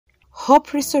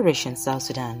Hope Restoration South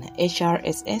Sudan,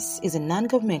 HRSS, is a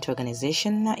non-governmental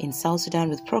organization in South Sudan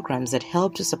with programs that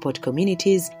help to support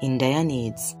communities in dire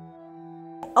needs.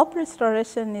 Hope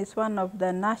Restoration is one of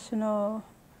the national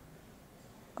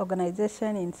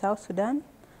organizations in South Sudan.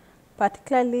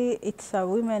 Particularly, it's a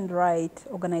women's rights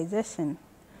organization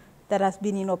that has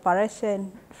been in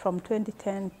operation from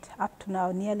 2010 up to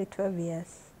now, nearly 12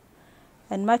 years.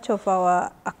 And much of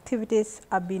our activities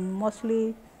have been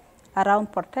mostly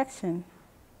around protection.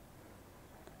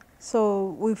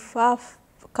 So we have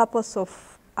couples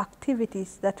of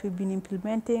activities that we've been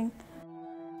implementing.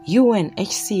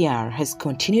 UNHCR has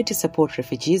continued to support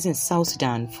refugees in South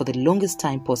Sudan for the longest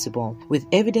time possible, with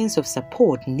evidence of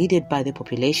support needed by the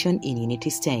population in Unity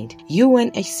State.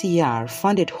 UNHCR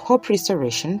funded Hope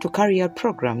Restoration to carry out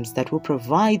programs that will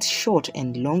provide short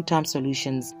and long-term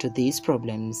solutions to these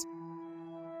problems.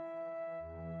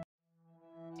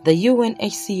 The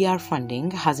UNHCR funding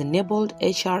has enabled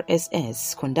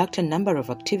HRSS conduct a number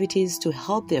of activities to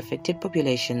help the affected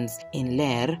populations in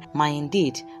Ler,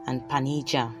 Mayendit, and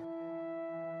Panija.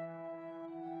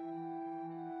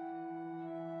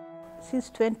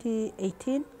 Since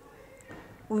 2018,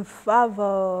 we have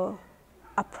a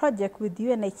project with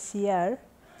UNHCR,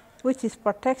 which is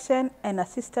protection and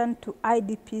assistance to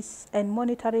IDPs and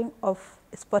monitoring of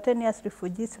spontaneous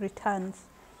refugees' returns.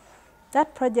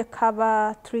 That project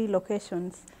covers 3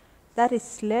 locations. That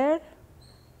is Ler,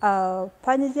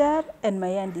 Panija, and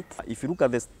Mayendit. If you look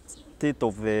at the state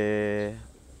of the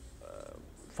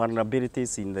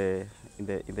vulnerabilities in the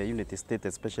Unity State,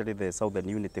 especially the southern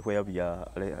unity where we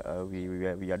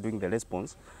are doing the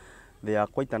response, there are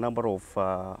quite a number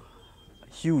of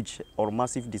huge or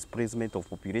massive displacement of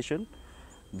population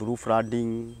through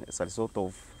flooding as a result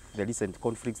of the recent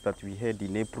conflicts that we had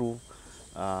in April.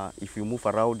 If you move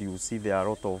around, you see there are a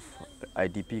lot of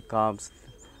IDP camps.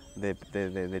 The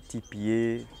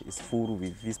TPA is full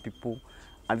with these people,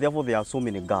 and therefore there are so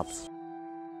many gaps.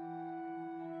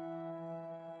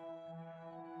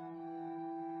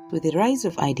 With the rise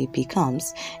of IDP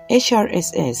camps,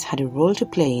 HRSS had a role to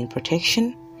play in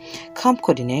protection, camp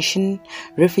coordination,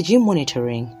 refugee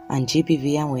monitoring, and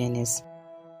GBV awareness.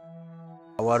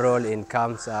 Our role in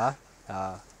camps are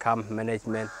camp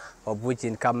management, of which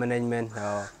in camp management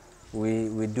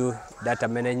we do data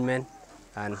management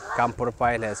and camp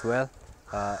profile as well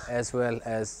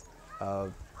as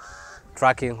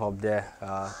tracking of the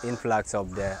influx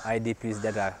of the IDPs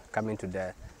that are coming to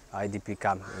the IDP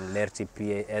camp in Ler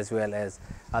TPA, as well as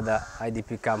other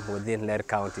IDP camp within Ler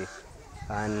County,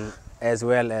 and as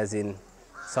well as in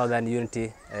Southern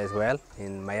Unity as well,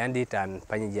 in Mayendit and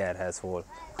Panija as well.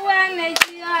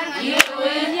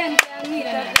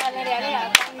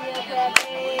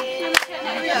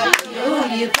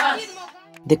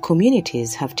 The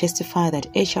communities have testified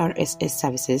that HRSS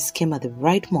services came at the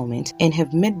right moment and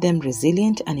have made them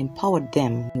resilient and empowered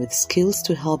them with skills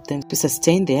to help them to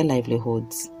sustain their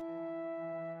livelihoods.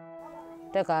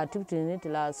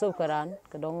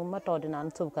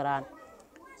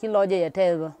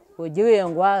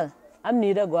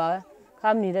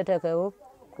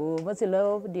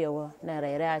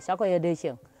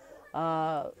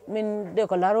 Min de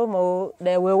kolaro mo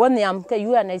de we wonyam ke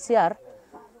UNHCR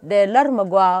de lar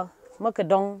magwa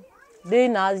makedong de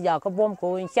na ja ko bom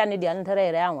ko chani dian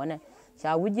tere angone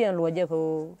cha wujien loje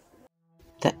ko.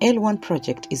 The L1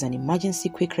 project is an emergency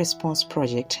quick response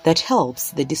project that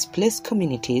helps the displaced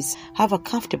communities have a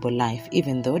comfortable life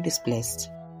even though displaced.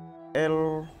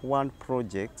 L1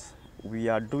 project, we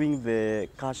are doing the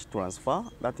cash transfer,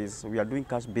 that is, we are doing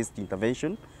cash-based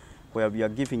intervention, where we are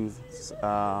giving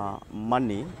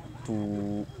money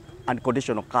to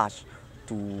unconditional cash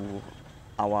to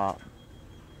our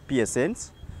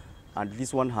PSNs, and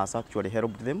this one has actually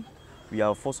helped them. We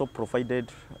have also provided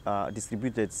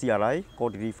distributed CRI,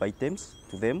 called relief items,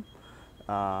 to them.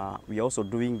 We are also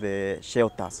doing the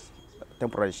shelters,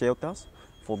 temporary shelters,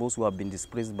 for those who have been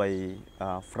displaced by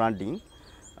flooding.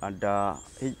 And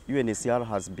UNHCR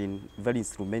has been very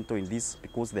instrumental in this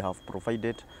because they have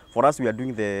provided, for us we are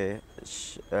doing the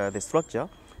structure,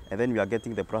 and then we are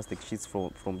getting the plastic sheets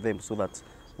from them so that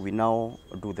we now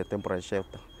do the temporary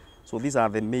shelter. So these are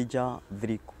the major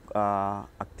 3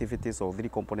 activities or 3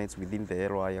 components within the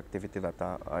ROI activity that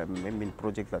are main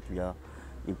project that we are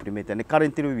implementing. And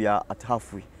currently we are at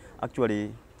halfway.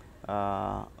 Actually,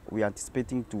 we are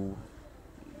anticipating to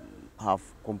have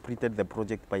completed the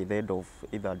project by the end of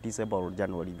either December or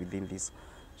January within this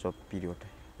short period.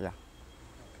 Yeah.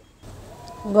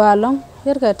 Galong,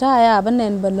 here Kataya,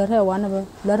 Banen, Balare, one of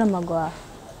Laramagua.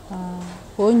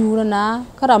 When na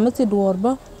Karamati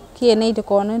Dwarba, Kianate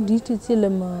corner, DT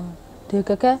Silum,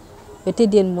 Tekaka,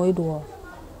 Betidian Moidwar.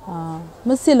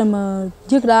 Masil ma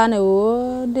jigra ne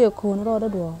o de ko no do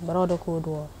do baro do ko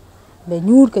do be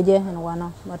nyur ke je en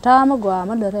wana mata ma gwa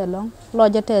ma de long lo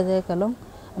je te ze ka long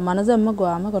mana zam ma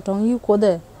gwa ma ko tong yi ko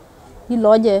de yi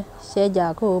lo je she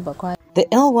ja ko ba kwa. The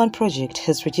L1 project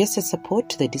has registered support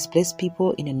to the displaced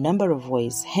people in a number of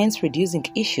ways, hence reducing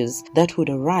issues that would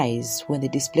arise when the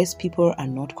displaced people are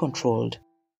not controlled.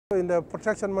 In the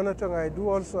protection monitoring, I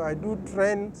do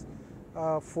train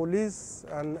police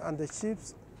and the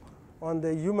chiefs on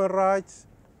the human rights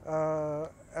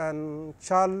and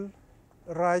child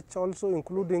rights, also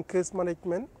including case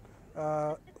management.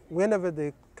 Whenever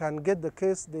they can get the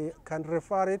case, they can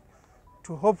refer it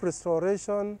to Hope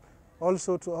Restoration,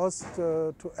 also to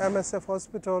MSF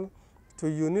Hospital, to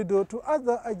UNIDO, to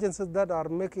other agencies that are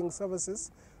making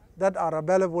services that are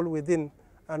available within.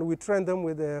 And we train them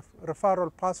with a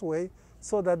referral pathway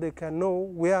so that they can know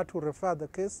where to refer the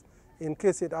case in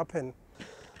case it happens.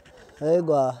 And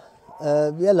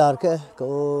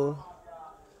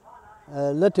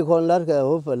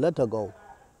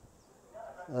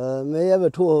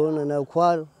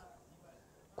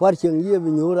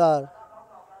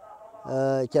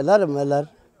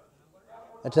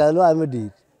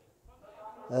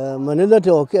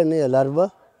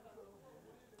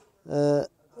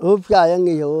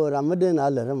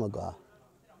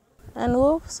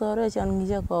hope sorry chan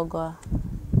ngi ko go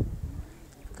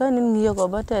kan ngi ko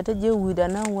bata ta je wida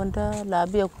na wonta la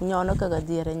be ku nyaw ka ga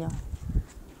dire nyaw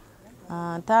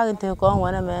ta te ko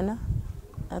wana mena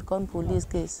er kon police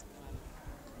case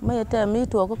may ta mi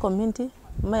to ko community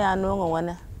may anu ngo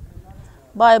wana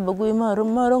bay bu gui ma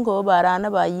ron ko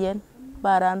barana ba yen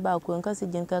baran ba ku ka si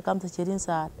jin ka kam ta chirin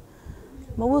sa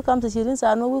ma wi kam ta chirin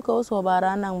sa no wi ko so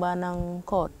barana ba nang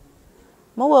court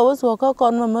ma wo so ka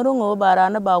kon ma ron ngo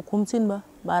barana ba kumsin ba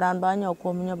baran ba nyaw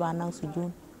ko nya ba nang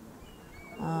sujun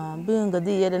bi nga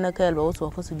di yede na kel ba so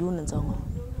ka sujun nan zango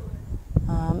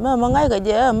ma ngai ga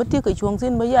je ma ti ka chung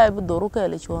sin ba ya bu doru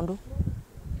kel chondu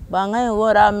ba ngai go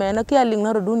ra me na kel ling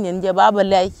na dun yen je ba ba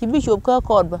lai ki bishop ka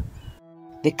court ba.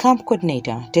 The camp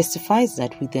coordinator testifies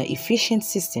that with the efficient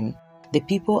system, the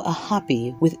people are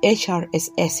happy with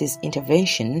HRSS's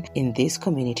intervention in these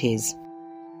communities.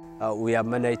 We have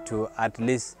managed to at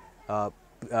least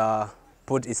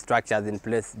put structures in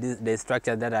place. The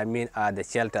structures that I mean are the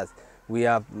shelters. We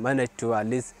have managed to at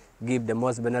least give the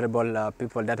most vulnerable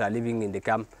people that are living in the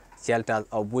camp shelters,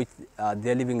 of which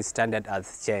their living standard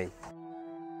has changed.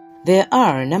 There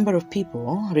are a number of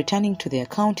people returning to their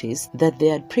counties that they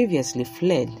had previously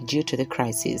fled due to the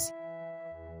crisis.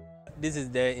 This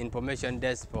is the information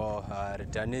desk for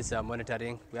returnees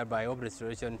monitoring, whereby Hope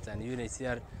Restoration and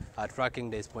UNHCR are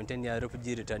tracking the spontaneous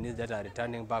refugee returnees that are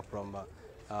returning back from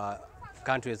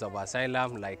countries of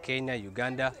asylum like Kenya,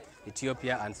 Uganda,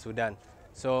 Ethiopia, and Sudan.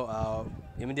 So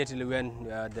immediately when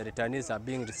the returnees are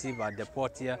being received at the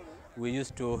port here, we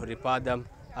used to refer them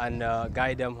and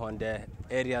guide them on the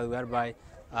areas whereby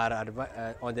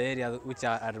on the areas which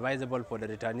are advisable for the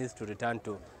returnees to return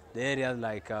to. The areas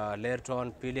like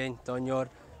Lerton, Pileng, Tonyor,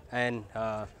 and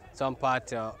some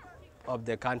part of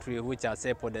the country which are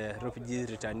safe for the refugees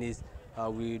returnees.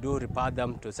 We do refer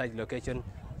them to such location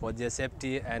for their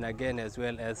safety and again as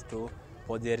well as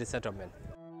for their resettlement.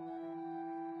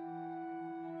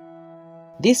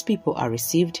 These people are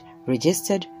received,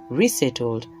 registered,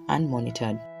 resettled, and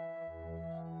monitored.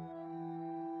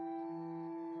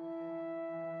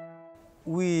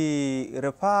 We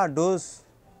refer those,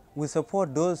 we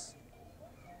support those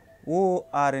who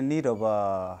are in need of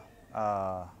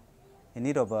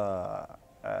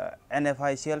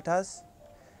NFI shelters.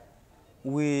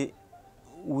 We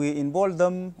involve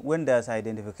them when there's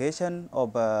identification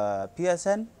of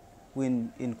PSN. We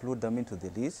include them into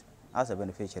the list as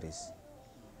beneficiaries.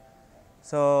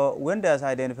 So when there's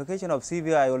identification of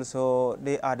CVI also,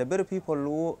 they are the very people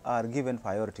who are given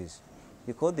priorities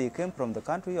because they came from the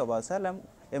country of asylum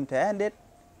empty-handed,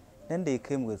 then they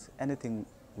came with anything,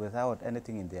 without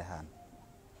anything in their hand.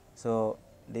 So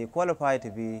they qualify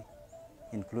to be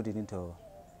included into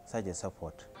such a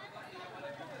support.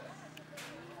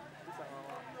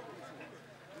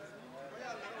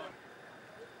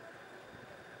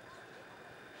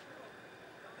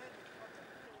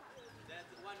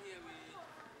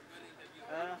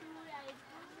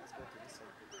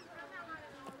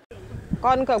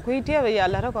 Con ka kui tie ya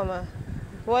la ra ko ma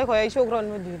boy ko ai chokron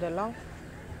mu di da long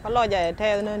ko lo ja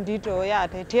te na di to ya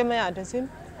te tie ma ya te sin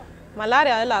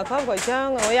malaria la ko ko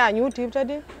chang o ya nyu tip ta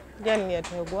di jen ne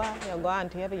te gwa ya gwa an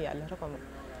tie ya la ra ko ma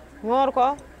ngor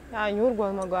ko ya nyu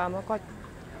go ma gwa ma ko.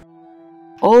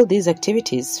 All these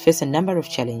activities face a number of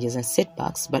challenges and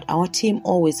setbacks, but our team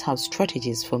always have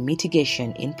strategies for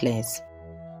mitigation in place.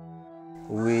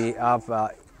 we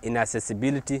have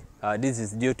inaccessibility. This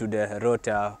is due to the road,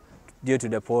 due to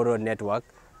the poor road network.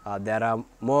 There are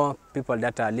more people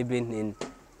that are living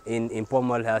in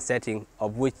informal setting,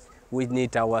 of which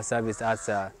need our service as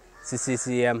a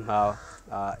CCCM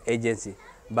agency,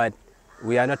 but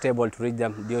we are not able to reach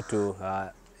them due to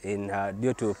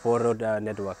due to poor road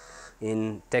network.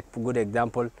 In take good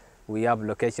example, we have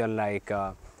location like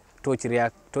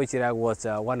Tochiriak. Tochiriak was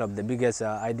one of the biggest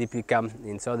IDP camp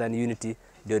in Southern Unity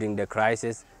during the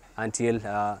crisis until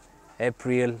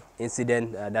April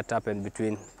incident that happened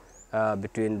between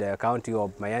the county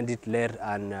of Mayandit, Ler,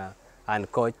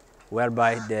 and Koch,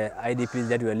 whereby the IDPs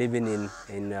that were living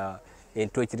in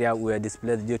Tochiriak were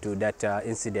displaced due to that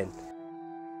incident.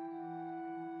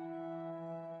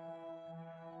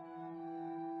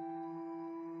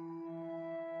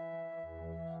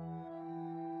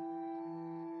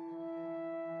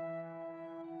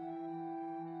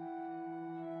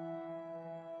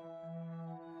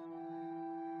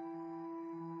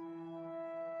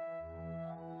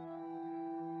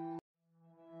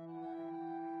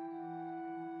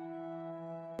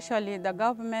 Actually, the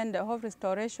government, the Hope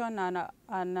Restoration, and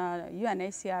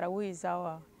UNHCR, who is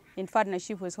in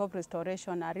partnership with Hope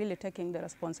Restoration, are really taking the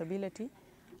responsibility.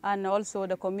 And also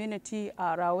the community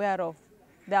are aware of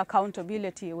the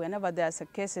accountability. Whenever there's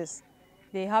cases,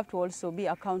 they have to also be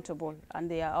accountable, and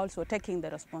they are also taking the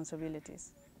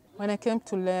responsibilities. When I came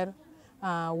to Ler,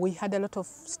 we had a lot of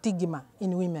stigma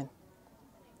in women.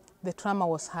 The trauma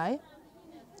was high,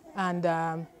 and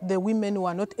the women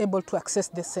were not able to access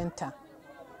the center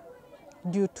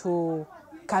due to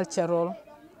cultural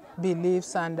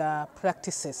beliefs and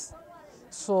practices.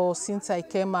 So since I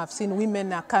came, I've seen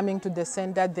women are coming to the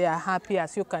center. They are happy,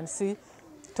 as you can see,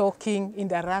 talking,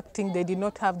 interacting. They did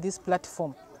not have this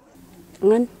platform.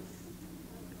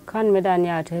 Kan medan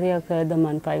ya teriak ke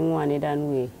daman paingwani dan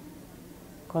we.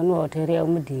 Kan wo teriak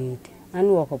medit. An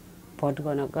wo ko pot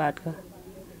ko na gat ka.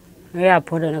 Ya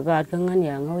pot na gat ka ngan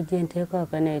ya ngau jen te ka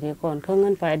ne ri kon ka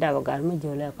ngan pai da gat me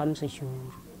jole kam se shur.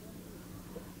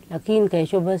 Lakin ke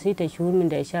shoba si te shur min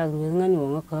de sha ru ngan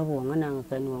wo ka wo ngan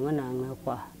kan wo ngan na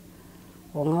kwa.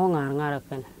 Wo ngau ngar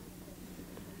kan.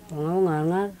 Wo ngau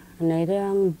ngar này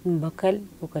đang bakal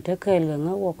ukata kail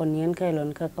nga wo kon yen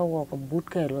kailon ka wo ko but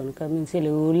kailon ka min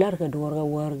sele lar ka dor ga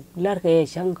war lar ka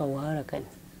shang ka wara kan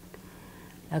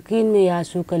lakin me ya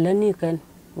su kalani kan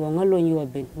wo ngalo nyo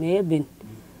bin me bin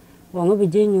wo ngabi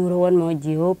je nyuro wan mo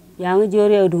jiop ya nga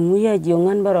jore du mu ya ji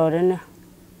ngan barore na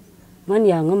man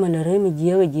ya nga malare mi ji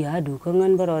ga ji adu ka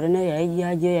ngan barore na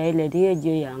ya je ya le de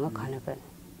je ya nga kana kan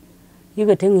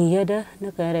yiga tengi yada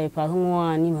na kare pa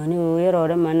ngwa ni mani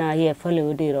wero da mana ye fale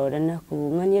udi ro da na ku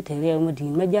ngan ye tere mu di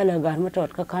ma jala gar ma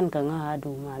tot ka kan ka nga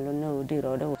adu malo no udi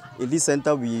ro da. In this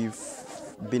center we've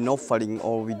been offering,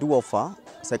 or we do offer,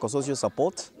 psychosocial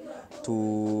support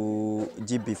to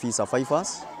GBV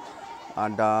survivors,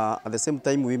 and at the same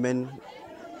time women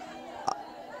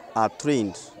are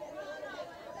trained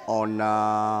on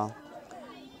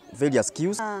various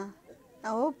skills.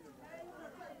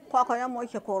 Kwa ko ya mo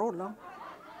ke koro lo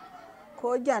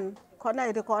ko jan ko na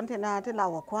ri kon te na te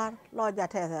lawo kwar lo ja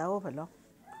te se o pe lo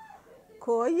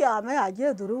ko ya me a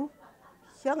je duru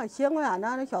xiang ya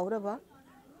na ne chau de ba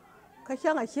ka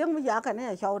xiang mi ya ka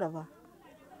ne chau de ba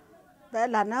be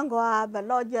la na go be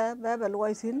lo je be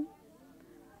lo sin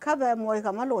ka be mo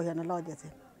ka ma lo ya na lo je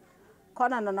sin ko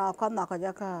na ko na ko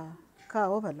ja ka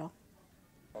o pe lo.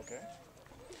 Okay.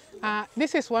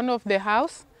 This is one of the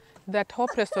house that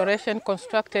Hope Restoration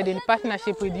constructed in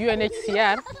partnership with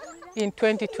UNHCR in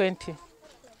 2020.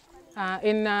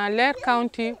 In Ler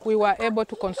County, we were able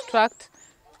to construct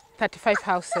 35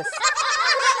 houses.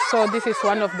 So this is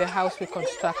one of the houses we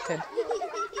constructed.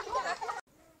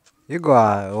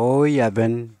 Igwa o ya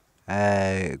ben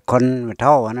kon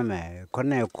metaw wana me kon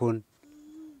ne kun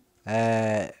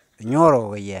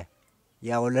nyoro ye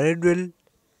ya wala dul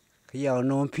ka ya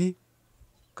no pi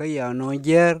ka ya no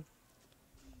jer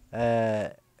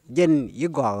jen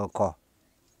yigwa ko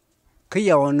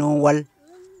kiyo no wal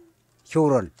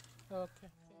churon.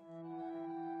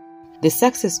 The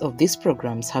success of these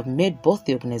programs have made both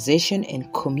the organization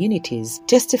and communities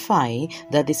testify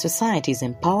that the society is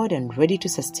empowered and ready to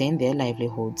sustain their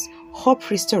livelihoods. Hope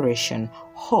Restoration,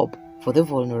 hope for the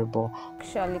vulnerable.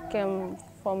 Actually came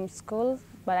from school,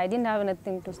 but I didn't have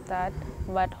anything to start,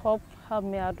 but Hope helped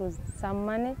me out with some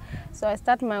money. So I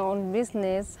started my own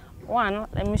business. One,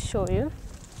 let me show you.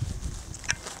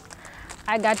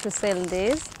 I got to sell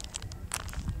this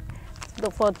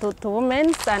to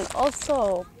women and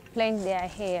also playing their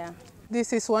hair.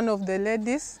 This is one of the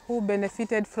ladies who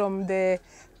benefited from the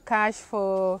cash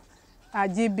for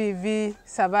GBV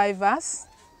survivors.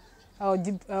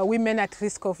 women at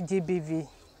risk of GBV.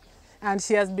 And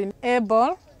she has been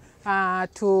able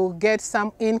to get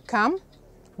some income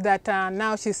that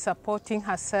now she's supporting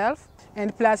herself.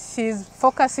 And plus she's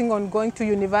focusing on going to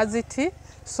university,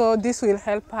 so this will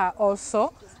help her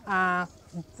also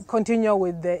continue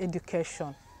with the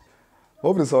education.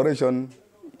 Hope Restoration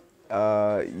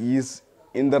is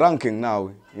in the ranking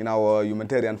now in our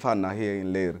humanitarian fund here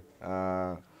in Lair.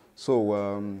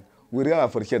 We really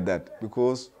appreciate that,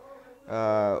 because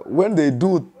when they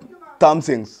do some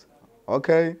things,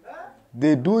 okay,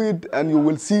 they do it and you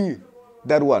will see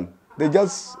that one.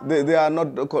 They are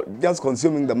not just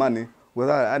consuming the money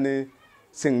without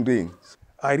anything doing.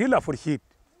 I really appreciate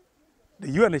the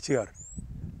UNHCR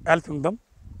helping them.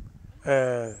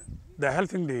 They're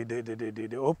helping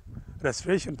the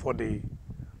restoration for the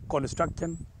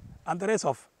construction and the rest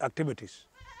of activities.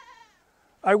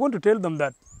 I want to tell them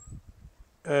that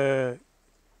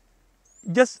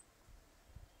just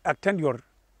attend your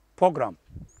program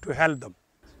to help them.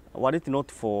 Were it not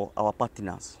for our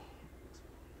partners,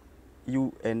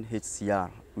 UNHCR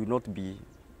will not be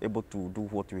able to do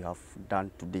what we have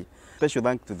done today. Special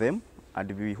thanks to them,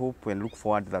 and we hope and look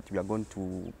forward that we are going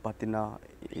to partner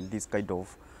in this kind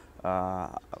of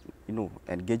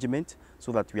engagement,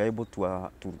 so that we are able to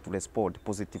respond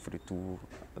positively to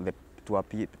the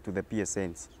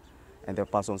PSNs and the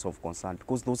persons of concern,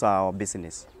 because those are our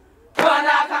business.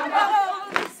 Dona